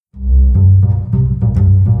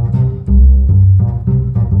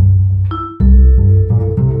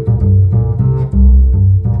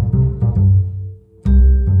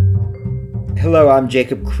Hello, I'm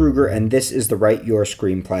Jacob Krueger, and this is the Write Your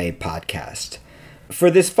Screenplay podcast. For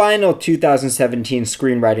this final 2017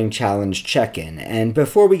 Screenwriting Challenge check-in, and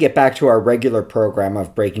before we get back to our regular program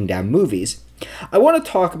of breaking down movies, I want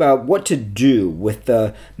to talk about what to do with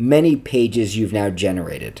the many pages you've now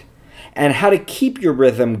generated, and how to keep your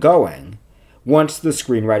rhythm going once the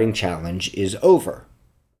Screenwriting Challenge is over.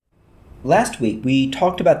 Last week, we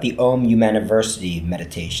talked about the Om Humaniversity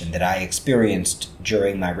meditation that I experienced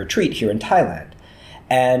during my retreat here in Thailand.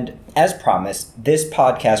 And as promised, this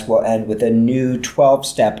podcast will end with a new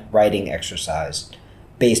 12-step writing exercise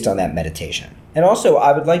based on that meditation. And also,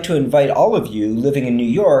 I would like to invite all of you living in New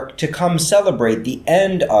York to come celebrate the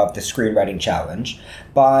end of the Screenwriting Challenge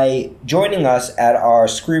by joining us at our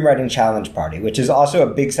Screenwriting Challenge party, which is also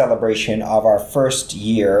a big celebration of our first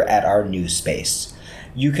year at our new space.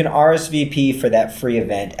 You can RSVP for that free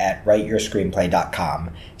event at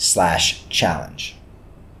writeyourscreenplay.com/challenge.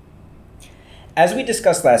 As we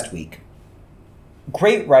discussed last week,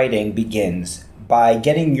 great writing begins by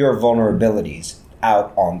getting your vulnerabilities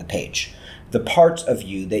out on the page. The parts of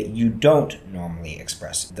you that you don't normally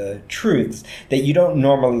express, the truths that you don't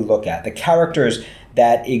normally look at, the characters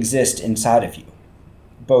that exist inside of you.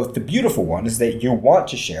 Both the beautiful ones that you want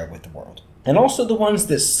to share with the world, and also the ones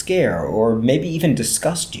that scare or maybe even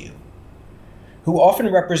disgust you, who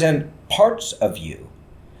often represent parts of you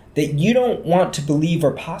that you don't want to believe are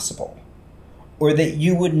possible, or that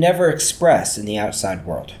you would never express in the outside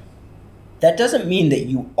world. That doesn't mean that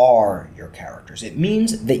you are your characters. It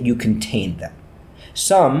means that you contain them.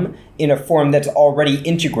 Some in a form that's already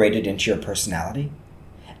integrated into your personality,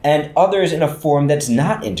 and others in a form that's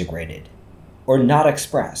not integrated or not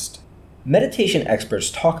expressed. Meditation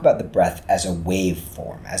experts talk about the breath as a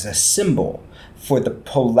waveform, as a symbol for the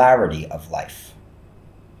polarity of life.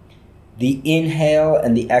 The inhale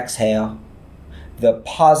and the exhale, the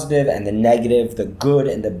positive and the negative, the good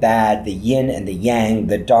and the bad, the yin and the yang,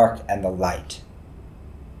 the dark and the light.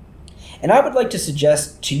 And I would like to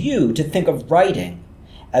suggest to you to think of writing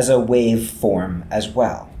as a waveform as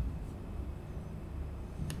well.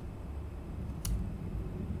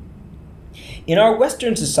 In our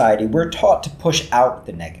Western society, we're taught to push out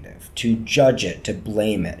the negative, to judge it, to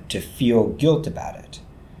blame it, to feel guilt about it.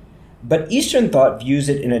 But Eastern thought views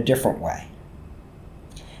it in a different way,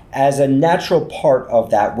 as a natural part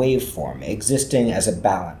of that waveform, existing as a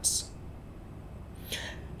balance.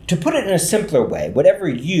 To put it in a simpler way, whatever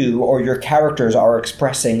you or your characters are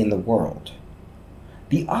expressing in the world,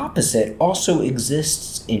 the opposite also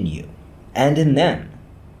exists in you and in them,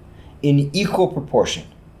 in equal proportion,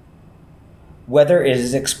 whether it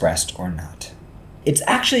is expressed or not. It's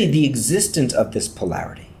actually the existence of this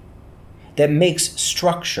polarity that makes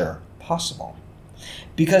structure possible,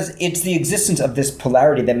 because it's the existence of this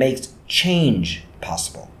polarity that makes change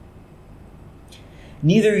possible.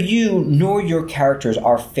 Neither you nor your characters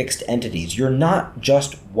are fixed entities. You're not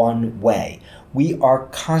just one way. We are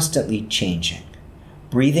constantly changing,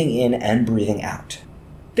 breathing in and breathing out.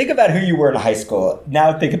 Think about who you were in high school.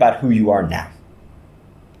 Now think about who you are now.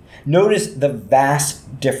 Notice the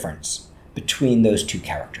vast difference between those two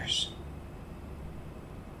characters.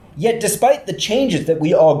 Yet despite the changes that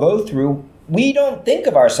we all go through, we don't think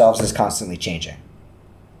of ourselves as constantly changing.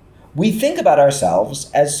 We think about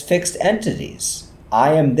ourselves as fixed entities.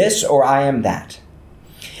 I am this or I am that.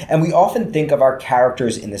 And we often think of our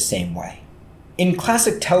characters in the same way. In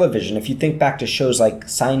classic television, if you think back to shows like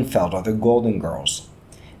Seinfeld or The Golden Girls,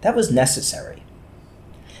 that was necessary.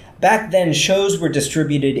 Back then, shows were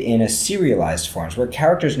distributed in a serialized form where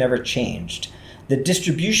characters never changed. The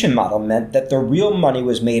distribution model meant that the real money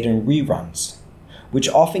was made in reruns, which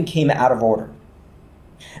often came out of order.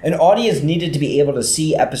 An audience needed to be able to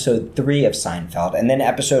see episode 3 of Seinfeld and then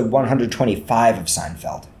episode 125 of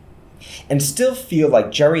Seinfeld, and still feel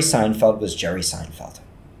like Jerry Seinfeld was Jerry Seinfeld.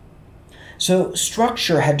 So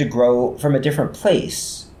structure had to grow from a different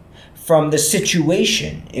place, from the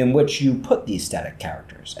situation in which you put these static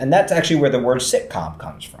characters. And that's actually where the word sitcom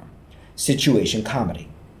comes from, situation comedy.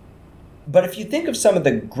 But if you think of some of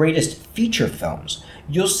the greatest feature films,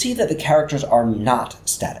 you'll see that the characters are not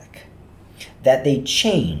static, that they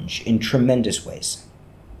change in tremendous ways.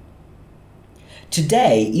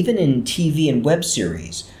 Today, even in TV and web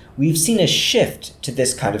series, we've seen a shift to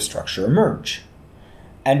this kind of structure emerge,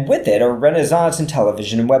 and with it, a renaissance in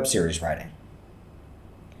television and web series writing.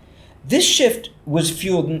 This shift was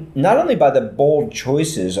fueled not only by the bold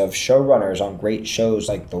choices of showrunners on great shows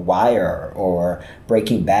like The Wire or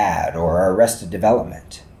Breaking Bad or Arrested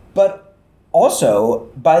Development, but also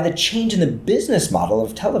by the change in the business model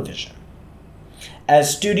of television.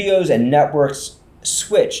 As studios and networks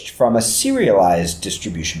switched from a serialized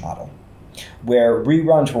distribution model, where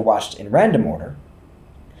reruns were watched in random order,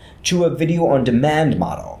 to a video-on-demand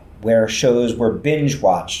model, where shows were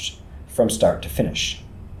binge-watched from start to finish.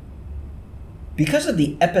 Because of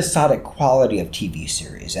the episodic quality of TV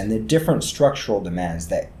series and the different structural demands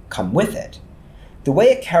that come with it, the way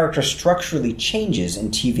a character structurally changes in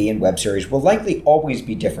TV and web series will likely always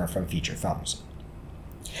be different from feature films.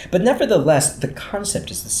 But nevertheless, the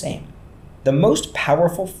concept is the same. The most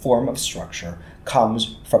powerful form of structure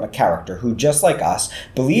comes from a character who, just like us,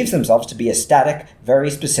 believes themselves to be a static, very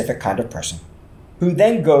specific kind of person, who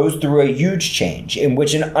then goes through a huge change in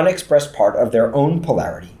which an unexpressed part of their own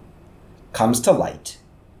polarity comes to light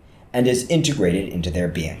and is integrated into their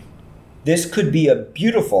being. This could be a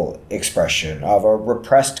beautiful expression of a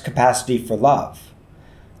repressed capacity for love,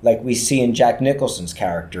 like we see in Jack Nicholson's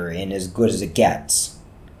character in As Good as It Gets.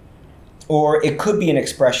 Or it could be an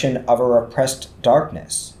expression of a repressed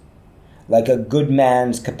darkness, like a good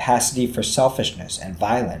man's capacity for selfishness and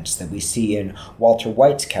violence that we see in Walter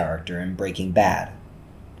White's character in Breaking Bad.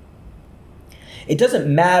 It doesn't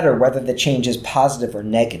matter whether the change is positive or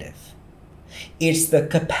negative. It's the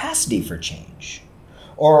capacity for change,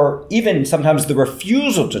 or even sometimes the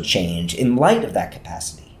refusal to change in light of that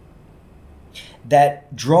capacity,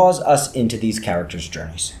 that draws us into these characters'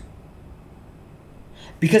 journeys.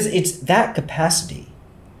 Because it's that capacity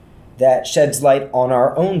that sheds light on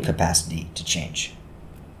our own capacity to change.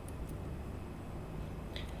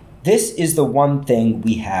 This is the one thing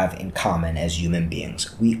we have in common as human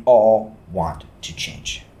beings. We all want to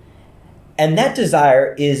change. And that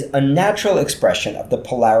desire is a natural expression of the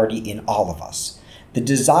polarity in all of us. The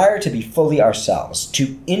desire to be fully ourselves,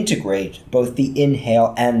 to integrate both the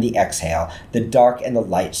inhale and the exhale, the dark and the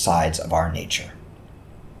light sides of our nature.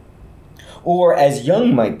 Or, as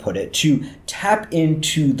Jung might put it, to tap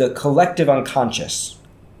into the collective unconscious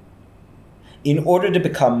in order to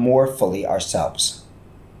become more fully ourselves.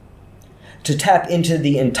 To tap into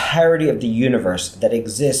the entirety of the universe that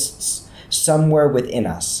exists somewhere within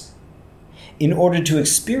us, in order to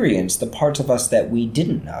experience the parts of us that we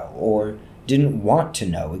didn't know or didn't want to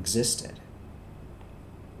know existed.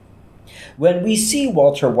 When we see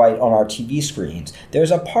Walter White on our TV screens,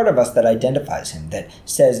 there's a part of us that identifies him, that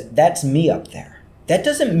says, that's me up there. That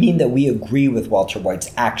doesn't mean that we agree with Walter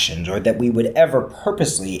White's actions or that we would ever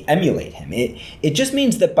purposely emulate him. It just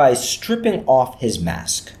means that by stripping off his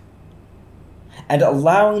mask and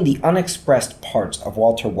allowing the unexpressed parts of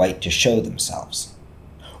Walter White to show themselves,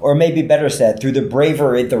 or maybe better said, through the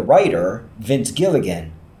bravery of the writer, Vince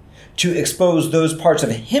Gilligan, to expose those parts of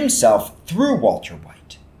himself through Walter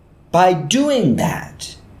White. By doing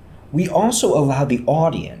that, we also allow the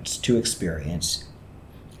audience to experience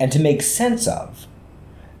and to make sense of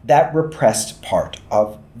that repressed part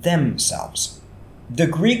of themselves. The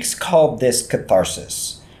Greeks called this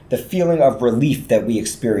catharsis, the feeling of relief that we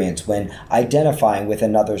experience when identifying with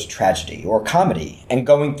another's tragedy or comedy and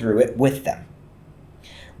going through it with them.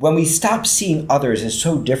 When we stop seeing others as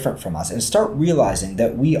so different from us and start realizing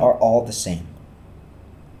that we are all the same.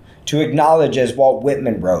 To acknowledge, as Walt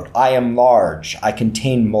Whitman wrote, I am large, I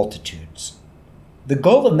contain multitudes. The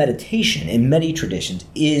goal of meditation in many traditions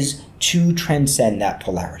is to transcend that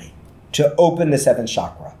polarity, to open the seventh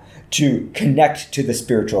chakra, to connect to the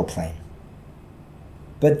spiritual plane.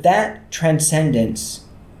 But that transcendence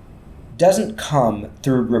doesn't come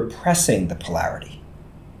through repressing the polarity.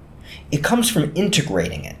 It comes from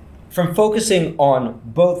integrating it, from focusing on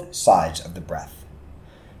both sides of the breath,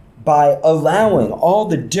 by allowing all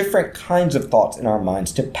the different kinds of thoughts in our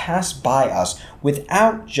minds to pass by us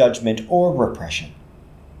without judgment or repression,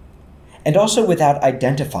 and also without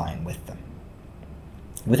identifying with them,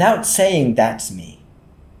 without saying that's me,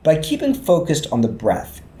 by keeping focused on the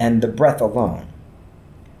breath and the breath alone,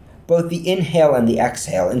 both the inhale and the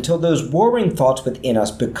exhale, until those warring thoughts within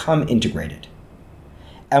us become integrated,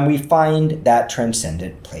 and we find that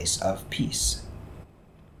transcendent place of peace.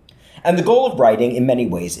 And the goal of writing, in many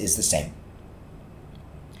ways, is the same.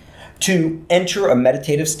 To enter a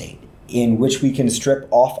meditative state in which we can strip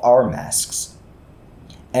off our masks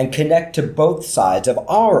and connect to both sides of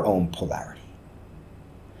our own polarity.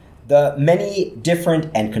 The many different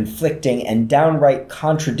and conflicting and downright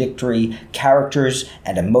contradictory characters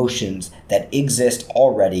and emotions that exist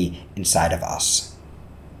already inside of us.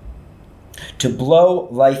 To blow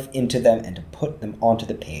life into them and to put them onto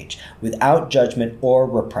the page without judgment or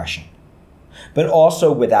repression, but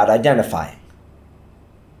also without identifying.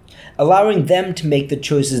 Allowing them to make the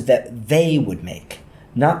choices that they would make,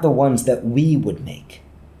 not the ones that we would make.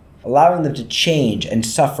 Allowing them to change and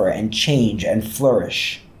suffer and change and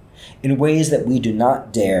flourish in ways that we do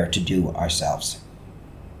not dare to do ourselves.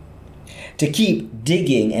 to keep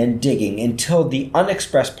digging and digging until the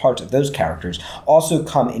unexpressed parts of those characters also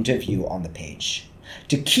come into view on the page,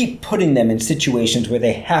 to keep putting them in situations where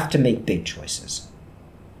they have to make big choices,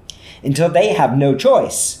 until they have no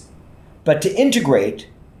choice but to integrate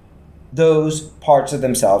those parts of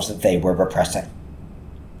themselves that they were repressing,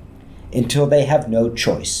 until they have no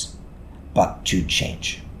choice but to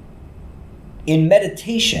change. In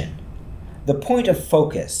meditation, the point of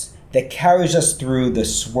focus that carries us through the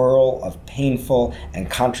swirl of painful and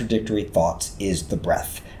contradictory thoughts is the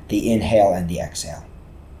breath, the inhale and the exhale.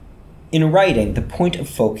 In writing, the point of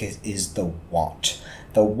focus is the want,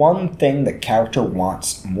 the one thing the character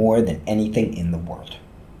wants more than anything in the world.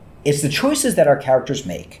 It's the choices that our characters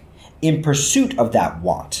make in pursuit of that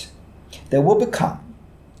want that will become,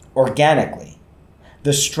 organically,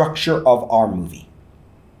 the structure of our movie.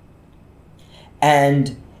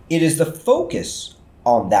 And it is the focus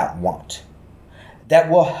on that want that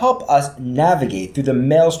will help us navigate through the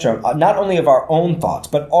maelstrom, not only of our own thoughts,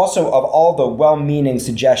 but also of all the well-meaning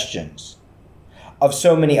suggestions of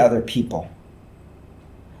so many other people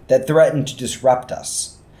that threaten to disrupt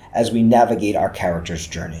us as we navigate our characters'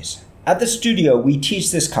 journeys. At the studio, we teach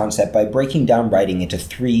this concept by breaking down writing into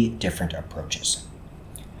 3 different approaches.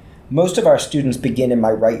 Most of our students begin in my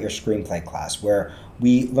Write Your Screenplay class, where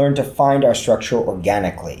we learn to find our structure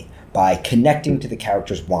organically by connecting to the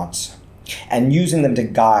characters' wants and using them to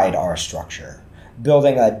guide our structure,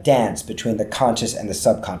 building a dance between the conscious and the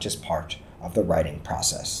subconscious part of the writing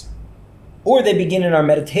process. Or they begin in our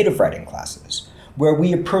meditative writing classes, where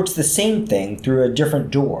we approach the same thing through a different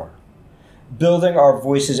door, building our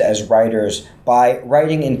voices as writers by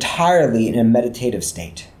writing entirely in a meditative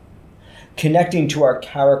state, connecting to our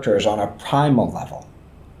characters on a primal level,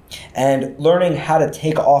 and learning how to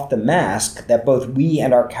take off the mask that both we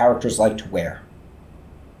and our characters like to wear.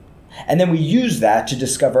 And then we use that to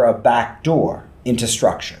discover a back door into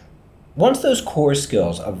structure. Once those core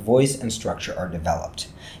skills of voice and structure are developed,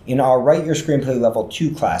 in our Write Your Screenplay Level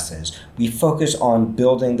 2 classes, we focus on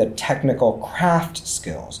building the technical craft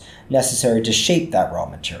skills necessary to shape that raw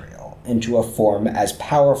material into a form as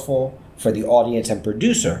powerful for the audience and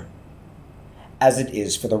producer as it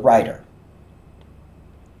is for the writer.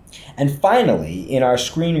 And finally, in our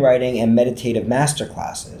screenwriting and meditative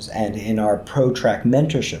masterclasses and in our ProTrack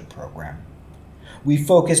mentorship program, we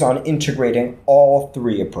focus on integrating all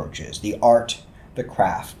 3 approaches, the art, the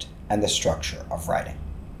craft, and the structure of writing.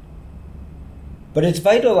 But it's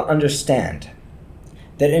vital to understand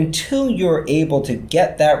that until you're able to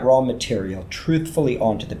get that raw material truthfully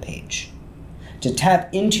onto the page, to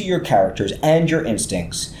tap into your characters and your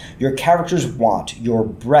instincts, your characters want your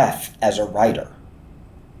breath as a writer,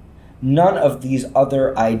 none of these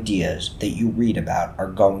other ideas that you read about are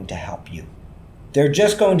going to help you. They're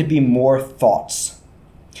just going to be more thoughts,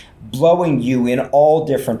 blowing you in all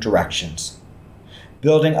different directions,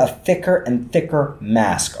 building a thicker and thicker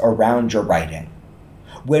mask around your writing,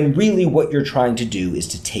 when really what you're trying to do is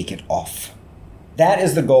to take it off. That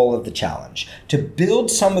is the goal of the challenge, to build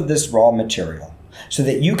some of this raw material so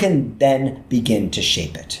that you can then begin to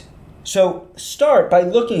shape it. So start by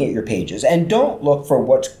looking at your pages and don't look for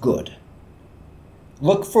what's good.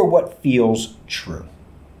 Look for what feels true.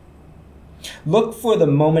 Look for the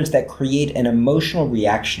moments that create an emotional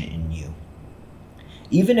reaction in you,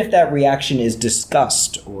 even if that reaction is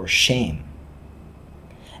disgust or shame.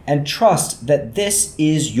 And trust that this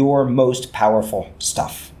is your most powerful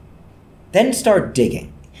stuff. Then start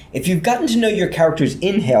digging. If you've gotten to know your character's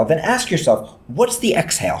inhale, then ask yourself, what's the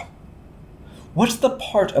exhale? What's the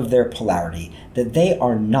part of their polarity that they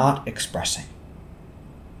are not expressing?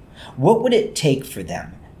 What would it take for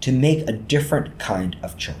them to make a different kind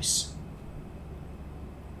of choice?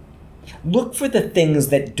 Look for the things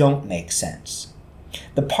that don't make sense,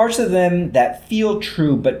 the parts of them that feel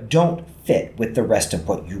true but don't fit with the rest of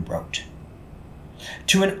what you wrote.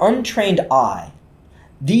 To an untrained eye,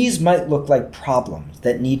 these might look like problems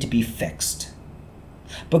that need to be fixed.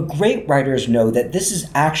 But great writers know that this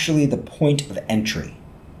is actually the point of entry,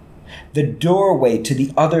 the doorway to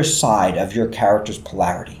the other side of your character's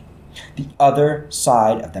polarity, the other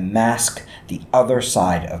side of the mask, the other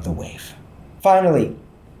side of the wave. Finally,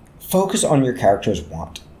 focus on your character's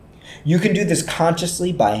want. You can do this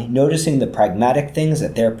consciously by noticing the pragmatic things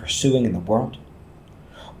that they're pursuing in the world,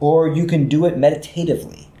 or you can do it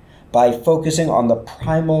meditatively by focusing on the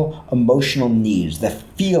primal emotional needs, the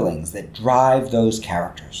feelings that drive those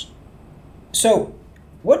characters. So,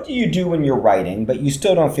 what do you do when you're writing, but you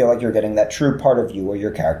still don't feel like you're getting that true part of you or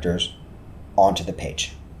your characters onto the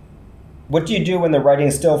page? What do you do when the writing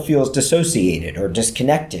still feels dissociated or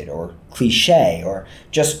disconnected or cliche or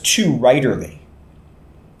just too writerly?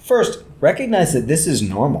 First, Recognize that this is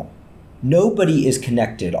normal. Nobody is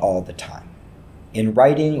connected all the time, in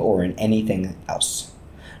writing or in anything else.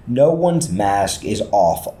 No one's mask is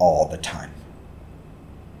off all the time.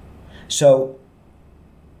 So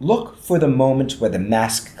look for the moments where the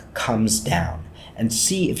mask comes down and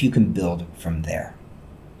see if you can build from there.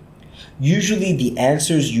 Usually the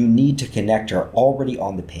answers you need to connect are already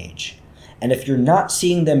on the page, and if you're not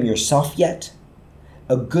seeing them yourself yet,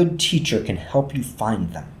 a good teacher can help you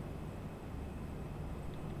find them.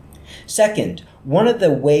 Second, one of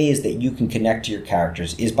the ways that you can connect to your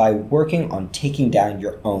characters is by working on taking down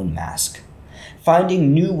your own mask,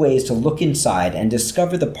 finding new ways to look inside and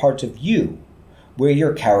discover the parts of you where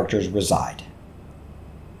your characters reside.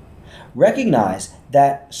 Recognize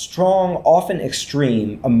that strong, often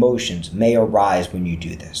extreme emotions may arise when you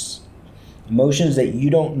do this, emotions that you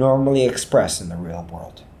don't normally express in the real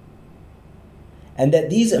world, and that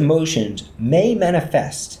these emotions may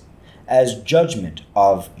manifest as judgment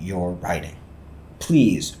of your writing.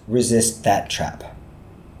 Please resist that trap.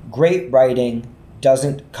 Great writing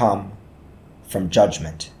doesn't come from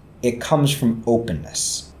judgment. It comes from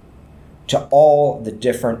openness to all the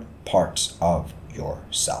different parts of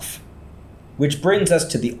yourself. Which brings us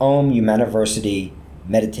to the Om Humaniversity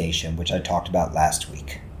meditation, which I talked about last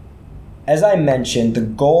week. As I mentioned, the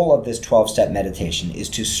goal of this 12-step meditation is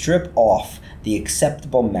to strip off the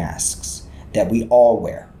acceptable masks that we all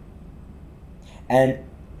wear, and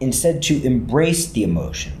instead to embrace the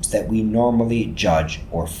emotions that we normally judge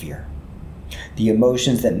or fear. The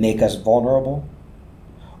emotions that make us vulnerable,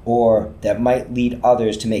 or that might lead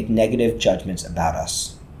others to make negative judgments about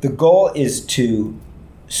us. The goal is to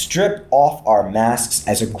strip off our masks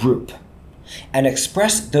as a group and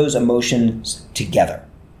express those emotions together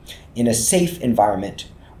in a safe environment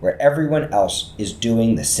where everyone else is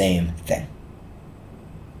doing the same thing.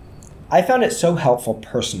 I found it so helpful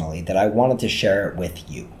personally that I wanted to share it with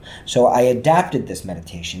you. So I adapted this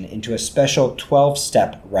meditation into a special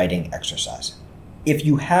 12-step writing exercise. If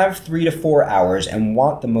you have 3 to 4 hours and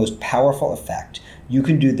want the most powerful effect, you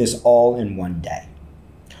can do this all in one day.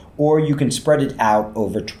 Or you can spread it out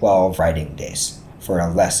over 12 writing days for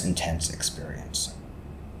a less intense experience.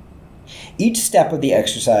 Each step of the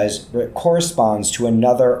exercise corresponds to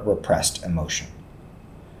another repressed emotion.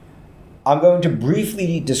 I'm going to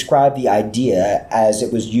briefly describe the idea as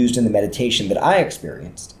it was used in the meditation that I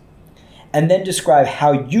experienced, and then describe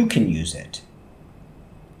how you can use it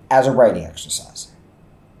as a writing exercise.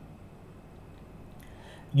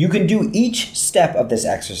 You can do each step of this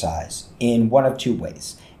exercise in one of two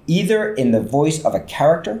ways, either in the voice of a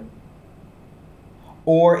character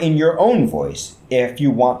or in your own voice if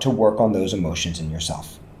you want to work on those emotions in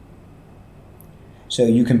yourself. So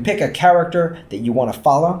you can pick a character that you want to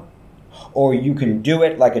follow, or you can do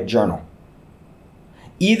it like a journal.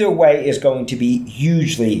 Either way is going to be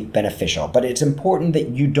hugely beneficial, but it's important that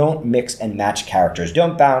you don't mix and match characters.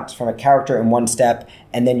 Don't bounce from a character in one step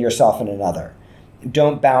and then yourself in another.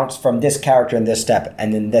 Don't bounce from this character in this step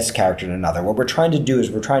and then this character in another. What we're trying to do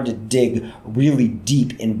is we're trying to dig really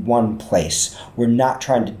deep in one place. We're not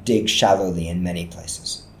trying to dig shallowly in many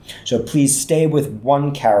places. So please stay with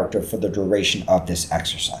one character for the duration of this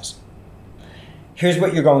exercise. Here's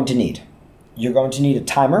what you're going to need. You're going to need a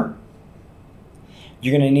timer.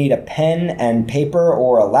 You're going to need a pen and paper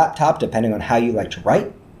or a laptop, depending on how you like to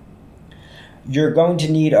write. You're going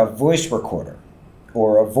to need a voice recorder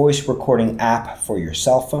or a voice recording app for your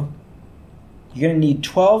cell phone. You're going to need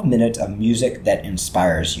 12 minutes of music that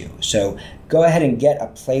inspires you. So go ahead and get a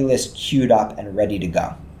playlist queued up and ready to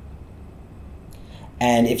go.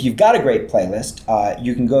 And if you've got a great playlist,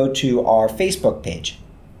 you can go to our Facebook page.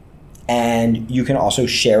 And you can also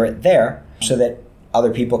share it there so that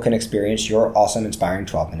other people can experience your awesome, inspiring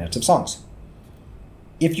 12 minutes of songs.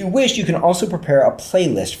 If you wish, you can also prepare a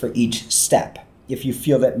playlist for each step if you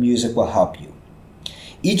feel that music will help you.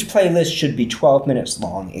 Each playlist should be 12 minutes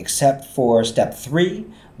long, except for step 3,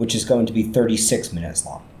 which is going to be 36 minutes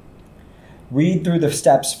long. Read through the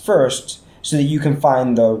steps first so that you can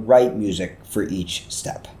find the right music for each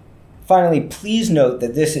step. Finally, please note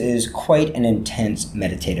that this is quite an intense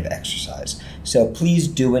meditative exercise, so please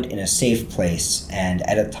do it in a safe place and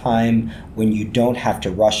at a time when you don't have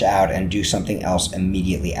to rush out and do something else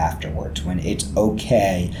immediately afterwards, when it's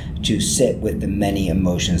okay to sit with the many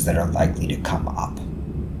emotions that are likely to come up.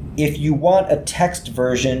 If you want a text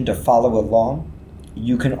version to follow along,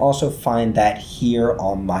 you can also find that here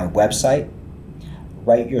on my website,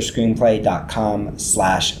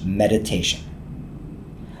 writeyourscreenplay.com/meditation.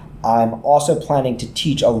 I'm also planning to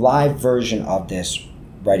teach a live version of this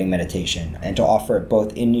writing meditation and to offer it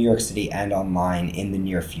both in New York City and online in the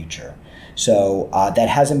near future. So that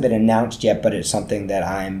hasn't been announced yet, but it's something that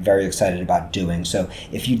I'm very excited about doing. So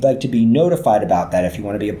if you'd like to be notified about that, if you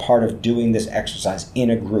want to be a part of doing this exercise in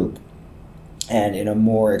a group and in a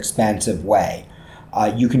more expansive way,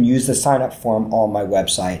 you can use the sign-up form on my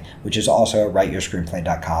website, which is also at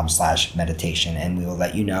writeyourscreenplay.com/meditation, and we will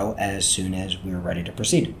let you know as soon as we're ready to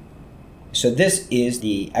proceed. So this is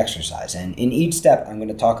the exercise, and in each step, I'm going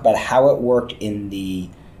to talk about how it worked in the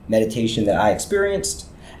meditation that I experienced,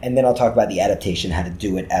 and then I'll talk about the adaptation, how to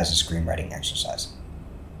do it as a screenwriting exercise.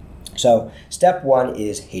 So step 1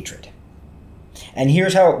 is hatred. And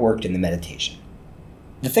here's how it worked in the meditation.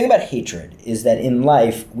 The thing about hatred is that in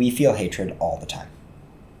life, we feel hatred all the time.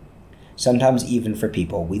 Sometimes even for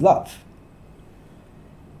people we love.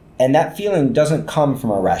 And that feeling doesn't come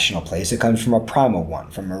from a rational place. It comes from a primal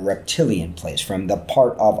one, from a reptilian place, from the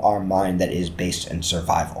part of our mind that is based in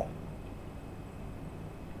survival.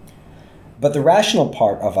 But the rational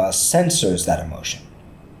part of us censors that emotion.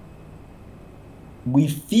 We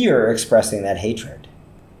fear expressing that hatred,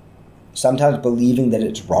 sometimes believing that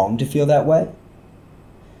it's wrong to feel that way,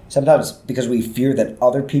 sometimes because we fear that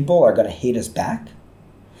other people are going to hate us back,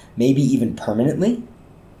 maybe even permanently,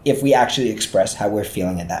 if we actually express how we're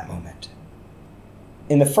feeling at that moment.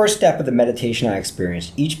 In the first step of the meditation I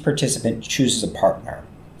experienced, each participant chooses a partner,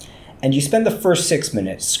 and you spend the first 6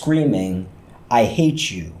 minutes screaming, "I hate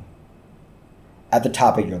you," at the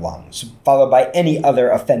top of your lungs, followed by any other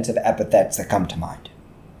offensive epithets that come to mind,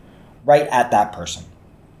 right at that person,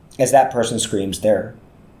 as that person screams their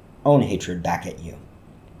own hatred back at you.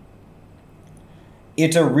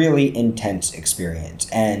 It's a really intense experience,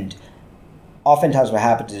 and oftentimes what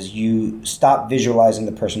happens is you stop visualizing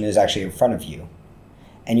the person who's actually in front of you,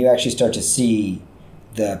 and you actually start to see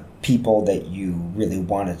the people that you really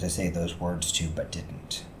wanted to say those words to but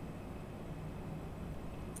didn't.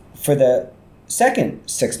 For the second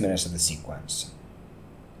 6 minutes of the sequence,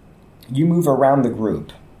 you move around the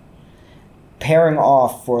group, pairing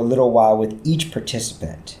off for a little while with each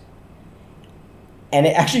participant. And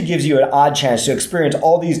it actually gives you an odd chance to experience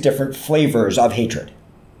all these different flavors of hatred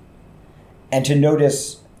and to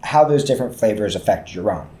notice how those different flavors affect your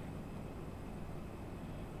own.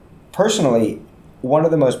 Personally, one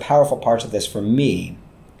of the most powerful parts of this for me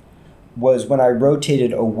was when I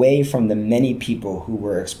rotated away from the many people who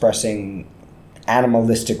were expressing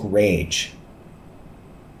animalistic rage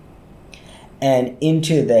and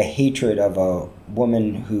into the hatred of a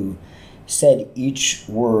woman who said each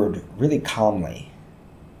word really calmly,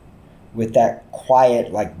 with that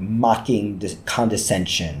quiet, like mocking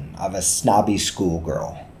condescension of a snobby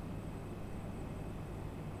schoolgirl.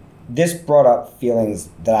 This brought up feelings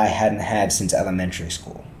that I hadn't had since elementary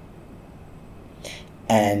school.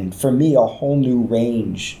 And for me, a whole new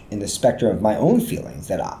range in the spectrum of my own feelings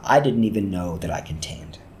that I didn't even know that I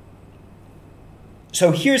contained.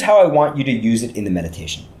 So here's how I want you to use it in the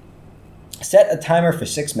meditation. Set a timer for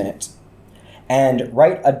 6 minutes and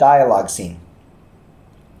write a dialogue scene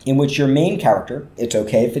in which your main character, it's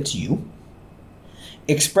okay if it's you,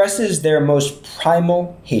 expresses their most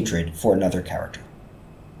primal hatred for another character.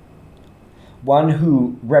 One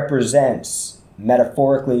who represents,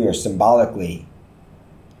 metaphorically or symbolically,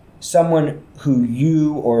 someone who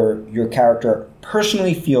you or your character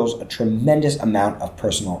personally feels a tremendous amount of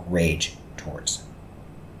personal rage towards.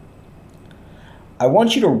 I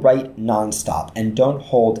want you to write nonstop and don't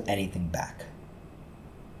hold anything back.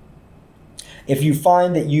 If you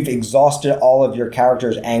find that you've exhausted all of your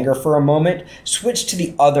character's anger for a moment, switch to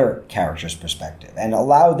the other character's perspective and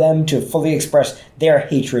allow them to fully express their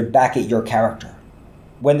hatred back at your character.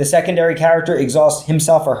 When the secondary character exhausts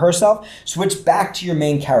himself or herself, switch back to your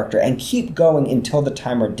main character and keep going until the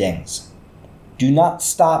timer dings. Do not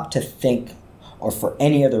stop to think or for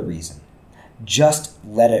any other reason. Just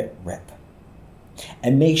let it rip.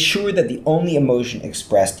 And make sure that the only emotion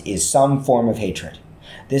expressed is some form of hatred.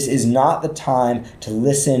 This is not the time to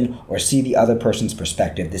listen or see the other person's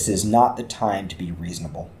perspective. This is not the time to be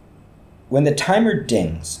reasonable. When the timer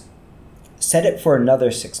dings, set it for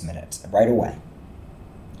another 6 minutes right away.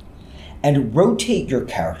 And rotate your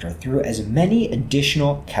character through as many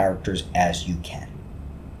additional characters as you can.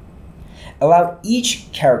 Allow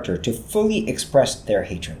each character to fully express their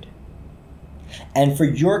hatred, and for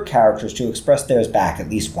your characters to express theirs back at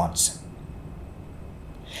least once.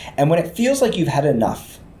 And when it feels like you've had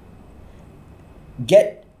enough,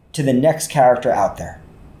 get to the next character out there.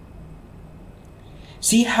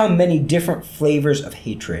 See how many different flavors of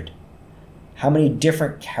hatred, how many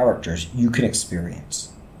different characters you can experience.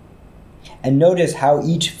 And notice how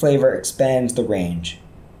each flavor expands the range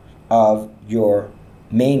of your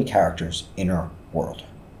main character's inner world.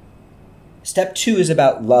 Step 2 is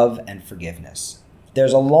about love and forgiveness.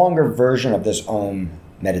 There's a longer version of this Om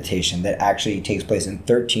meditation that actually takes place in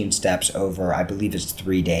 13 steps over, I believe it's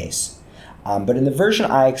 3 days. But in the version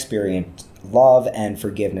I experienced, love and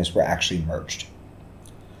forgiveness were actually merged.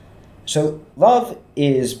 So love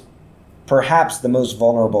is perhaps the most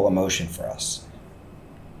vulnerable emotion for us.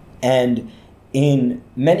 And in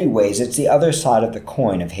many ways, it's the other side of the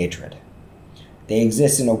coin of hatred. They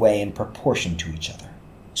exist in a way in proportion to each other.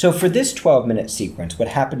 So for this 12-minute sequence, what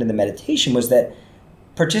happened in the meditation was that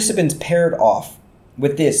participants paired off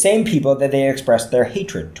with the same people that they expressed their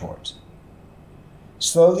hatred towards,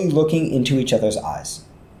 slowly looking into each other's eyes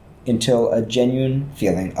until a genuine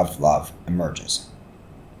feeling of love emerges.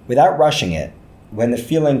 Without rushing it, when the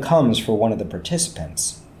feeling comes for one of the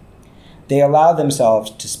participants, they allow themselves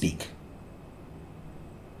to speak.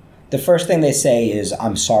 The first thing they say is,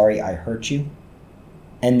 "I'm sorry I hurt you."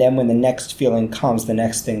 And then when the next feeling comes, the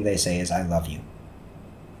next thing they say is, "I love you."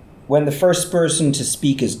 When the first person to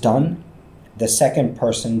speak is done, the second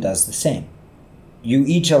person does the same. You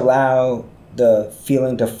each allow the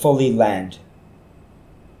feeling to fully land,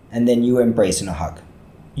 and then you embrace in a hug.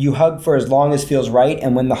 You hug for as long as feels right,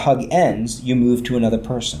 and when the hug ends, you move to another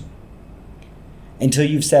person, until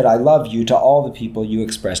you've said "I love you" to all the people you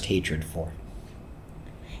expressed hatred for.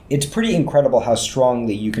 It's pretty incredible how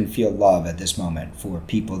strongly you can feel love at this moment for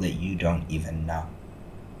people that you don't even know.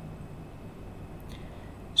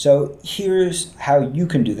 So here's how you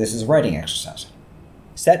can do this as a writing exercise.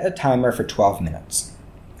 Set a timer for 12 minutes.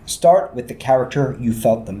 Start with the character you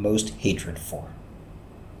felt the most hatred for.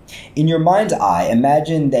 In your mind's eye,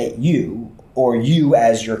 imagine that you, or you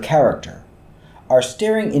as your character, are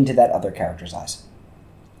staring into that other character's eyes.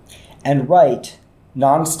 And write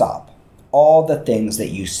nonstop all the things that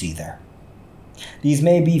you see there. These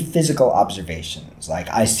may be physical observations, like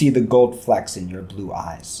 "I see the gold flecks in your blue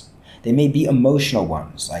eyes." They may be emotional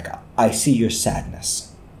ones, like "I see your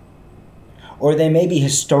sadness." Or they may be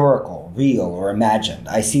historical, real, or imagined.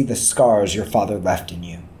 "I see the scars your father left in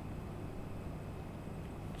you."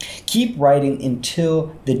 Keep writing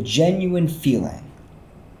until the genuine feeling,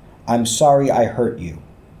 "I'm sorry I hurt you,"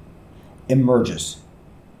 emerges.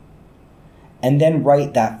 And then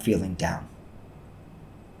write that feeling down.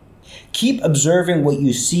 Keep observing what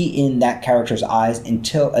you see in that character's eyes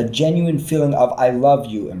until a genuine feeling of "I love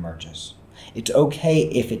you" emerges. It's okay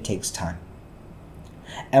if it takes time.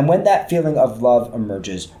 And when that feeling of love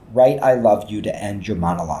emerges, write "I love you" to end your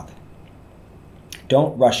monologue.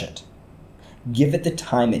 Don't rush it. Give it the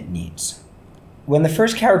time it needs. When the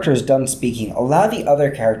first character is done speaking, allow the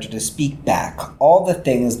other character to speak back all the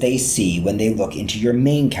things they see when they look into your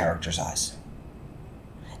main character's eyes,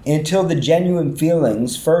 until the genuine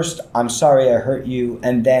feelings, first "I'm sorry I hurt you"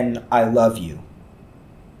 and then "I love you,"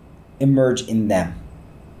 emerge in them.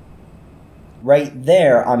 Right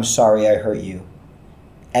there, "I'm sorry I hurt you,"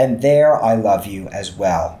 and there, "I love you" as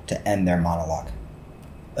well, to end their monologue.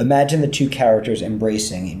 Imagine the two characters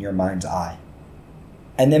embracing in your mind's eye,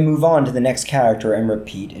 and then move on to the next character and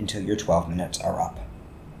repeat until your 12 minutes are up.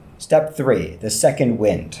 Step 3, the second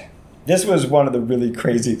wind. This was one of the really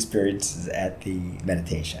crazy experiences at the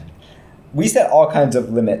meditation. We set all kinds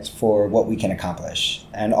of limits for what we can accomplish,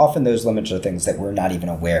 and often those limits are things that we're not even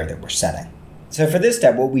aware that we're setting. So for this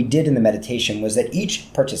step, what we did in the meditation was that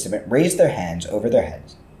each participant raised their hands over their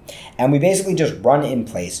heads, and we basically just run in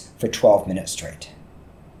place for 12 minutes straight.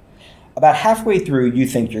 About halfway through, you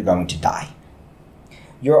think you're going to die.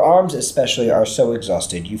 Your arms especially are so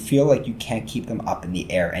exhausted, you feel like you can't keep them up in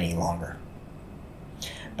the air any longer.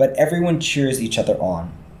 But everyone cheers each other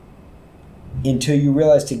on until you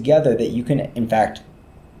realize together that you can, in fact,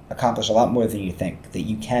 accomplish a lot more than you think, that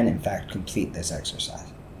you can, in fact, complete this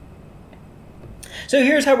exercise. So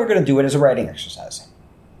here's how we're going to do it as a writing exercise.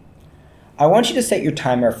 I want you to set your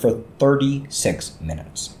timer for 36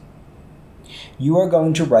 minutes. You are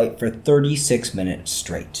going to write for 36 minutes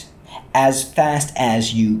straight, as fast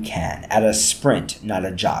as you can, at a sprint, not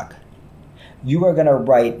a jog. You are going to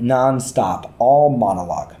write nonstop, all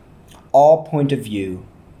monologue, all point of view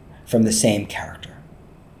from the same character.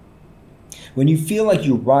 When you feel like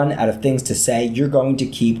you run out of things to say, you're going to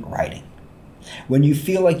keep writing. When you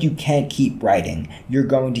feel like you can't keep writing, you're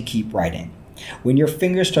going to keep writing. When your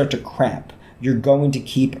fingers start to cramp, you're going to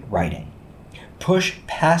keep writing. Push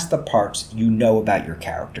past the parts you know about your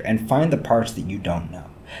character and find the parts that you don't know.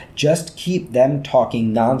 Just keep them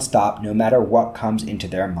talking nonstop no matter what comes into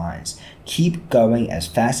their minds. Keep going as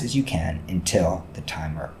fast as you can until the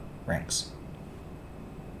timer rings.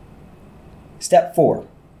 Step 4.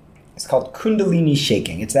 It's called Kundalini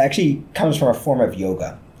shaking. It actually comes from a form of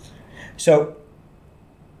yoga. So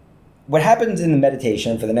What happens in the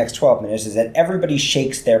meditation for the next 12 minutes is that everybody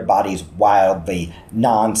shakes their bodies wildly,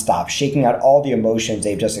 nonstop, shaking out all the emotions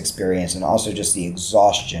they've just experienced and also just the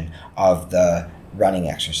exhaustion of the running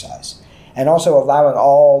exercise. And also allowing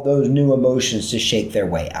all those new emotions to shake their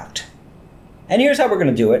way out. And here's how we're going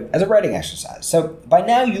to do it as a writing exercise. So by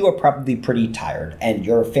now you are probably pretty tired and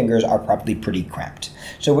your fingers are probably pretty cramped.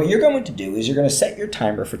 So what you're going to do is you're going to set your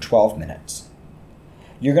timer for 12 minutes.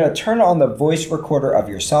 You're going to turn on the voice recorder of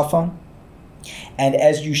your cell phone. And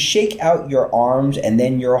as you shake out your arms and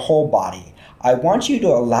then your whole body, I want you to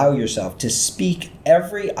allow yourself to speak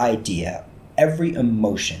every idea, every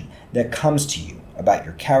emotion that comes to you about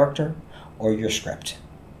your character or your script.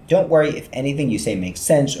 Don't worry if anything you say makes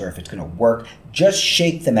sense or if it's going to work. Just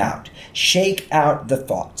shake them out. Shake out the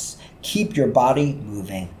thoughts. Keep your body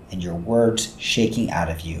moving and your words shaking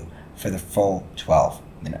out of you for the full 12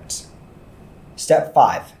 minutes. Step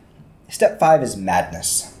 5. Step 5 is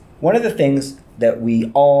madness. One of the things that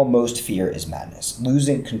we all most fear is madness,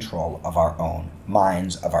 losing control of our own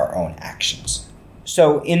minds, of our own actions.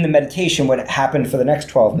 So in the meditation, what happened for the next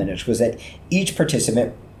 12 minutes was that each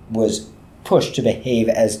participant was pushed to behave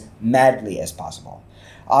as madly as possible.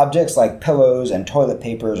 Objects like pillows and toilet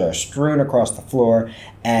papers are strewn across the floor,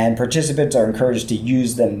 and participants are encouraged to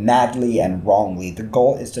use them madly and wrongly. The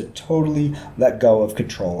goal is to totally let go of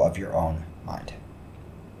control of your own mind.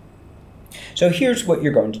 So here's what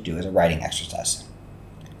you're going to do as a writing exercise.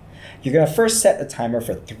 You're going to first set a timer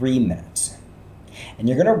for 3 minutes, and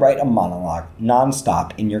you're going to write a monologue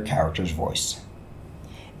nonstop in your character's voice,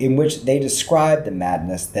 in which they describe the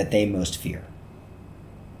madness that they most fear.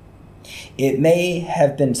 It may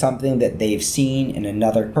have been something that they've seen in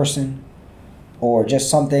another person, or just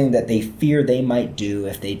something that they fear they might do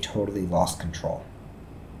if they totally lost control.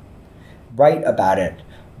 Write about it.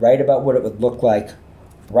 Write about what it would look like.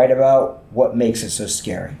 Write about what makes it so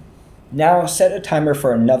scary. Now set a timer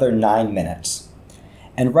for another 9 minutes,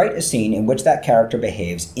 and write a scene in which that character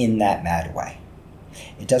behaves in that mad way.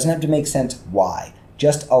 It doesn't have to make sense why.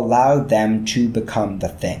 Just allow them to become the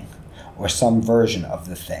thing, or some version of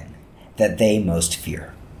the thing that they most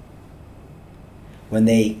fear. When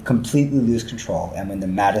they completely lose control and when the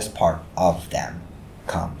maddest part of them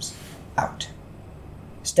comes out.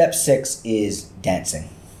 Step 6 is dancing.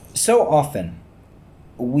 So often,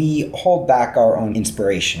 we hold back our own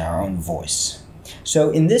inspiration, our own voice.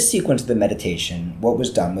 So in this sequence of the meditation, what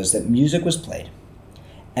was done was that music was played,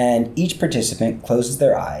 and each participant closes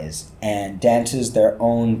their eyes and dances their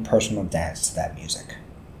own personal dance to that music,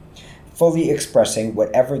 fully expressing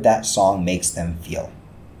whatever that song makes them feel,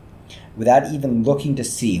 without even looking to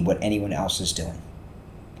see what anyone else is doing,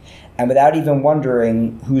 and without even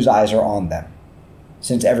wondering whose eyes are on them,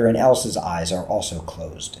 since everyone else's eyes are also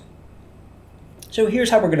closed. So here's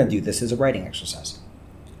how we're going to do this as a writing exercise.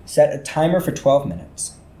 Set a timer for 12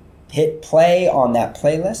 minutes. Hit play on that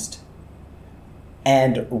playlist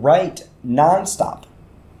and write nonstop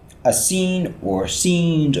a scene or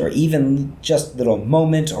scenes or even just little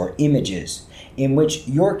moments or images in which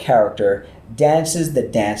your character dances the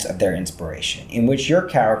dance of their inspiration, in which your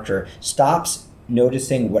character stops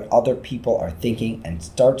noticing what other people are thinking and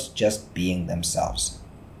starts just being themselves.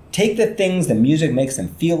 Take the things the music makes them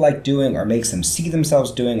feel like doing or makes them see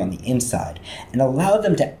themselves doing on the inside and allow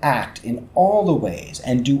them to act in all the ways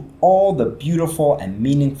and do all the beautiful and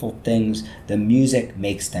meaningful things the music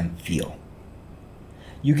makes them feel.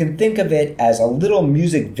 You can think of it as a little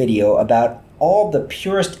music video about all the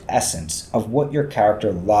purest essence of what your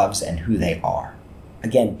character loves and who they are.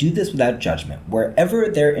 Again, do this without judgment. Wherever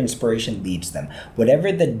their inspiration leads them,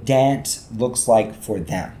 whatever the dance looks like for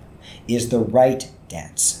them is the right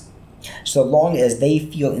dance, so long as they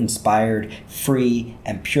feel inspired, free,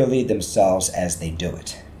 and purely themselves as they do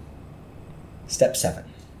it. Step 7,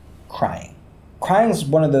 crying. Crying is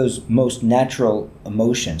one of those most natural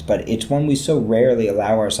emotions, but it's one we so rarely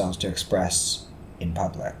allow ourselves to express in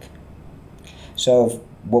public. So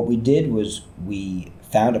what we did was we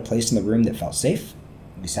found a place in the room that felt safe.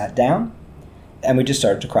 We sat down, and we just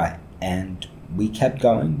started to cry. And we kept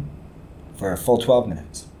going for a full 12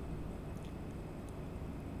 minutes.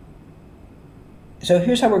 So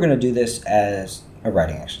here's how we're going to do this as a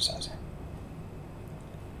writing exercise.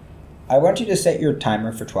 I want you to set your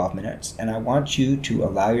timer for 12 minutes, and I want you to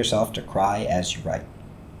allow yourself to cry as you write.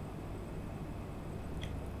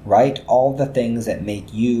 Write all the things that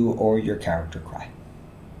make you or your character cry.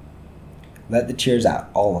 Let the tears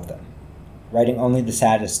out, all of them, writing only the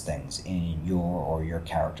saddest things in your or your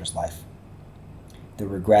character's life. The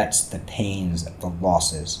regrets, the pains, the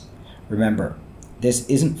losses. Remember, this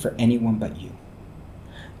isn't for anyone but you.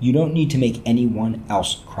 You don't need to make anyone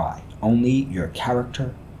else cry, only your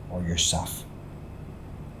character or yourself.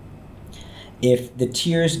 If the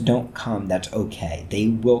tears don't come, that's okay. They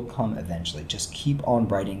will come eventually. Just keep on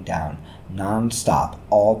writing down nonstop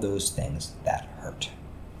all those things that hurt.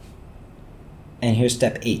 And here's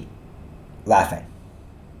step 8, laughing.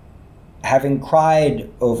 Having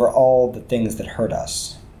cried over all the things that hurt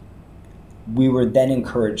us, we were then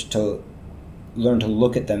encouraged to learn to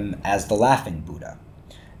look at them as the laughing Buddha,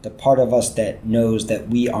 the part of us that knows that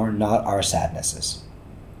we are not our sadnesses,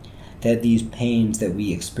 that these pains that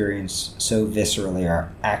we experience so viscerally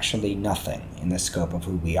are actually nothing in the scope of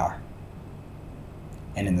who we are,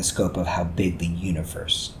 and in the scope of how big the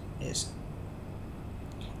universe is.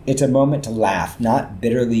 It's a moment to laugh, not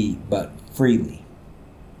bitterly, but freely,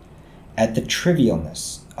 at the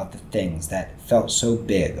trivialness of the things that felt so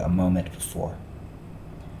big a moment before,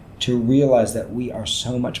 to realize that we are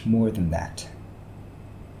so much more than that.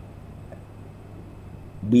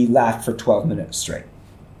 We laughed for 12 minutes straight.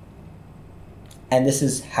 And this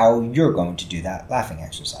is how you're going to do that laughing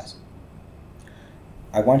exercise.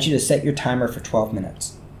 I want you to set your timer for 12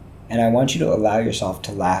 minutes, and I want you to allow yourself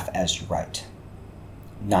to laugh as you write,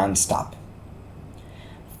 nonstop.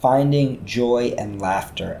 Finding joy and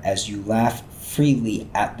laughter as you laugh freely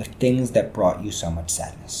at the things that brought you so much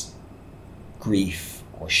sadness, grief,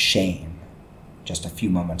 or shame just a few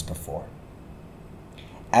moments before.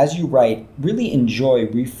 As you write, really enjoy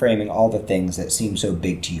reframing all the things that seemed so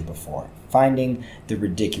big to you before, finding the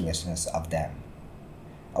ridiculousness of them.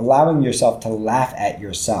 Allowing yourself to laugh at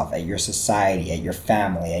yourself, at your society, at your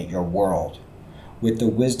family, at your world, with the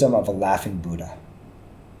wisdom of a laughing Buddha.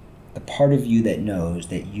 The part of you that knows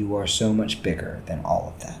that you are so much bigger than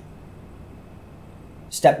all of that.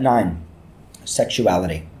 Step 9,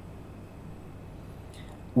 sexuality.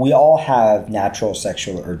 We all have natural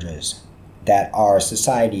sexual urges that our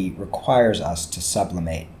society requires us to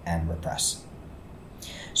sublimate and repress.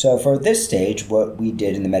 So for this stage, what we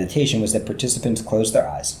did in the meditation was that participants closed their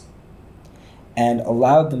eyes and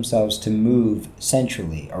allowed themselves to move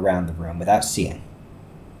centrally around the room without seeing,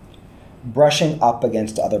 brushing up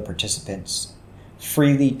against other participants,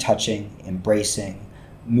 freely touching, embracing,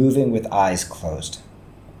 moving with eyes closed,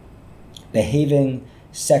 behaving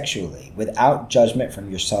sexually without judgment from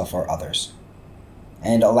yourself or others,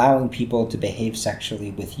 and allowing people to behave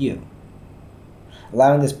sexually with you.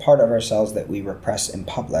 Allowing this part of ourselves that we repress in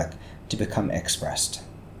public to become expressed.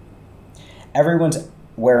 Everyone's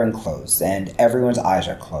wearing clothes and everyone's eyes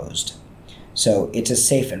are closed. So it's a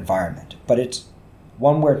safe environment, but it's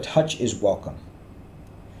one where touch is welcome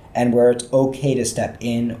and where it's okay to step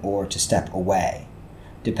in or to step away,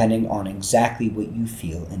 depending on exactly what you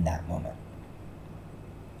feel in that moment.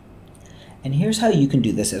 And here's how you can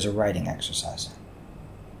do this as a writing exercise.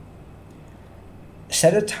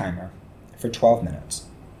 Set a timer for 12 minutes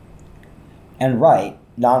and write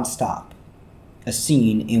nonstop a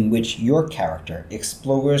scene in which your character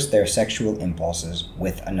explores their sexual impulses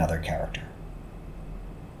with another character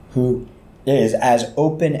who is as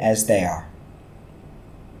open as they are,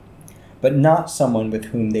 but not someone with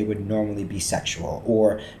whom they would normally be sexual,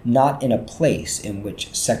 or not in a place in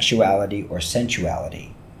which sexuality or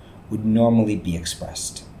sensuality would normally be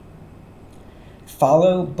expressed.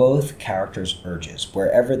 Follow both characters' urges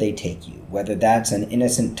wherever they take you, whether that's an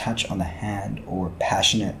innocent touch on the hand or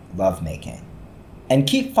passionate lovemaking. And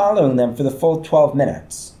keep following them for the full 12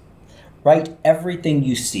 minutes. Write everything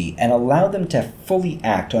you see and allow them to fully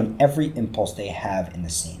act on every impulse they have in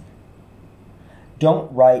the scene.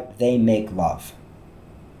 Don't write "they make love."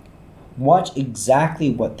 Watch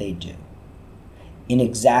exactly what they do, in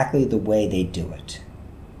exactly the way they do it.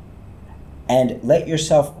 And let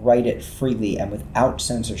yourself write it freely and without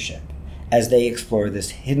censorship as they explore this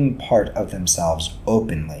hidden part of themselves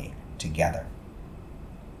openly together.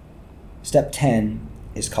 Step 10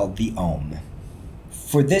 is called the Om.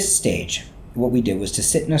 For this stage, what we did was to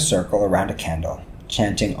sit in a circle around a candle,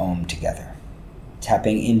 chanting Om together,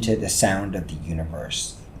 tapping into the sound of the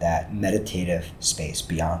universe, that meditative space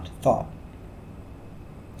beyond thought.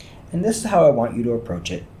 And this is how I want you to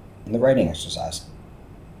approach it in the writing exercise.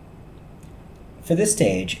 For this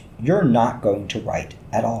stage, you're not going to write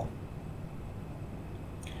at all.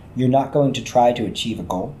 You're not going to try to achieve a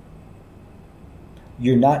goal.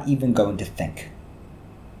 You're not even going to think.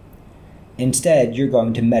 Instead, you're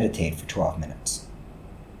going to meditate for 12 minutes.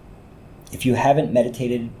 If you haven't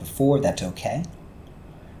meditated before, that's okay.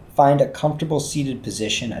 Find a comfortable seated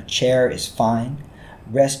position. A chair is fine.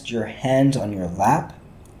 Rest your hands on your lap,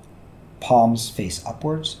 palms face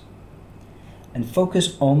upwards, and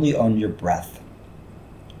focus only on your breath,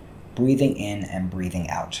 breathing in and breathing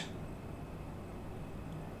out.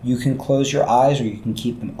 You can close your eyes or you can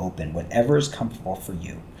keep them open, whatever is comfortable for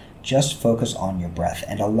you. Just focus on your breath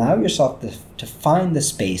and allow yourself to find the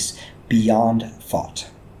space beyond thought.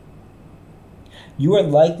 You are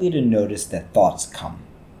likely to notice that thoughts come.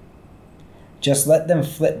 Just let them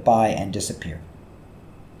flit by and disappear,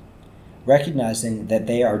 recognizing that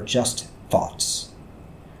they are just thoughts,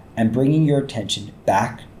 and bringing your attention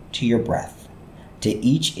back to your breath, to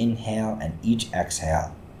each inhale and each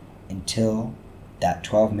exhale, until that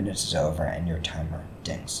 12 minutes is over and your timer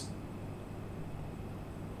dings.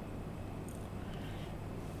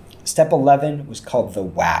 Step 11 was called the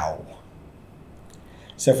wow.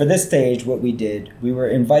 So for this stage, what we did, we were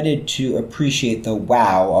invited to appreciate the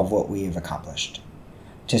wow of what we have accomplished,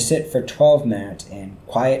 to sit for 12 minutes in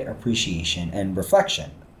quiet appreciation and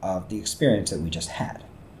reflection of the experience that we just had.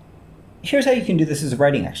 Here's how you can do this as a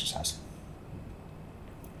writing exercise.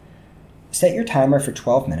 Set your timer for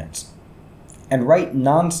 12 minutes and write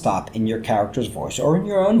nonstop in your character's voice or in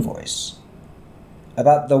your own voice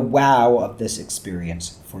about the wow of this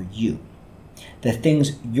experience for you. The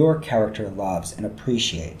things your character loves and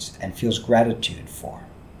appreciates and feels gratitude for,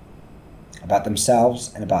 about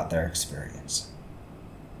themselves and about their experience.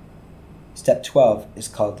 Step 12 is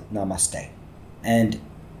called Namaste. And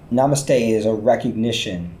Namaste is a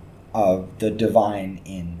recognition of the divine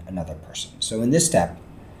in another person. So in this step,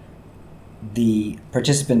 the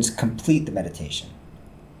participants complete the meditation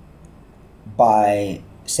by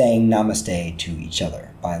saying Namaste to each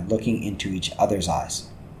other, by looking into each other's eyes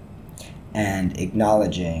and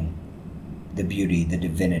acknowledging the beauty, the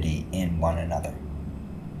divinity in one another.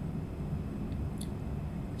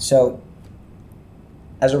 So,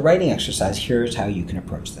 as a writing exercise, here's how you can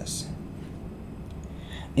approach this.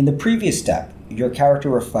 In the previous step, your character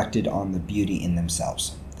reflected on the beauty in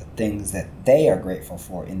themselves, the things that they are grateful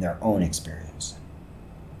for in their own experience.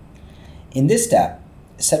 In this step,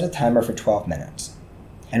 set a timer for 12 minutes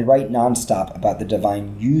and write nonstop about the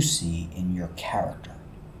divine you see in your character,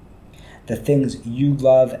 the things you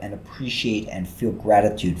love and appreciate and feel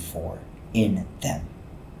gratitude for in them.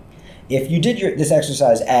 If you did this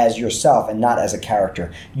exercise as yourself and not as a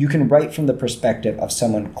character, you can write from the perspective of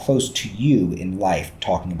someone close to you in life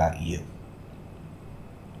talking about you.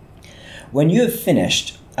 When you have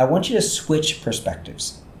finished, I want you to switch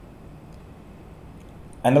perspectives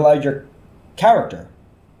and allow your character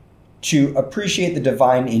to appreciate the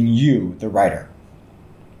divine in you, the writer,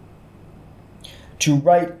 to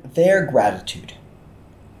write their gratitude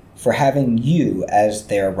for having you as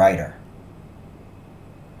their writer,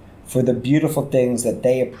 for the beautiful things that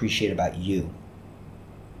they appreciate about you,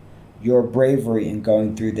 your bravery in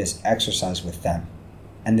going through this exercise with them,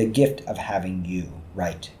 and the gift of having you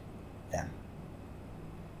write them.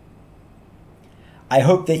 I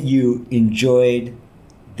hope that you enjoyed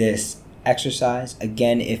this exercise.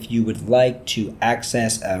 Again, if you would like to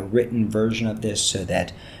access a written version of this so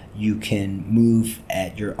that you can move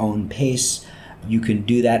at your own pace, you can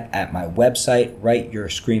do that at my website,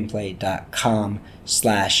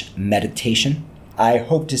 writeyourscreenplay.com/meditation. I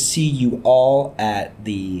hope to see you all at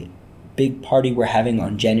the big party we're having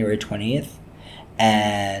on January 20th.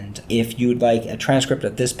 And if you'd like a transcript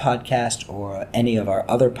of this podcast or any of our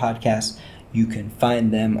other podcasts, you can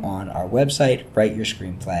find them on our website,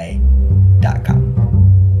 writeyourscreenplay.com.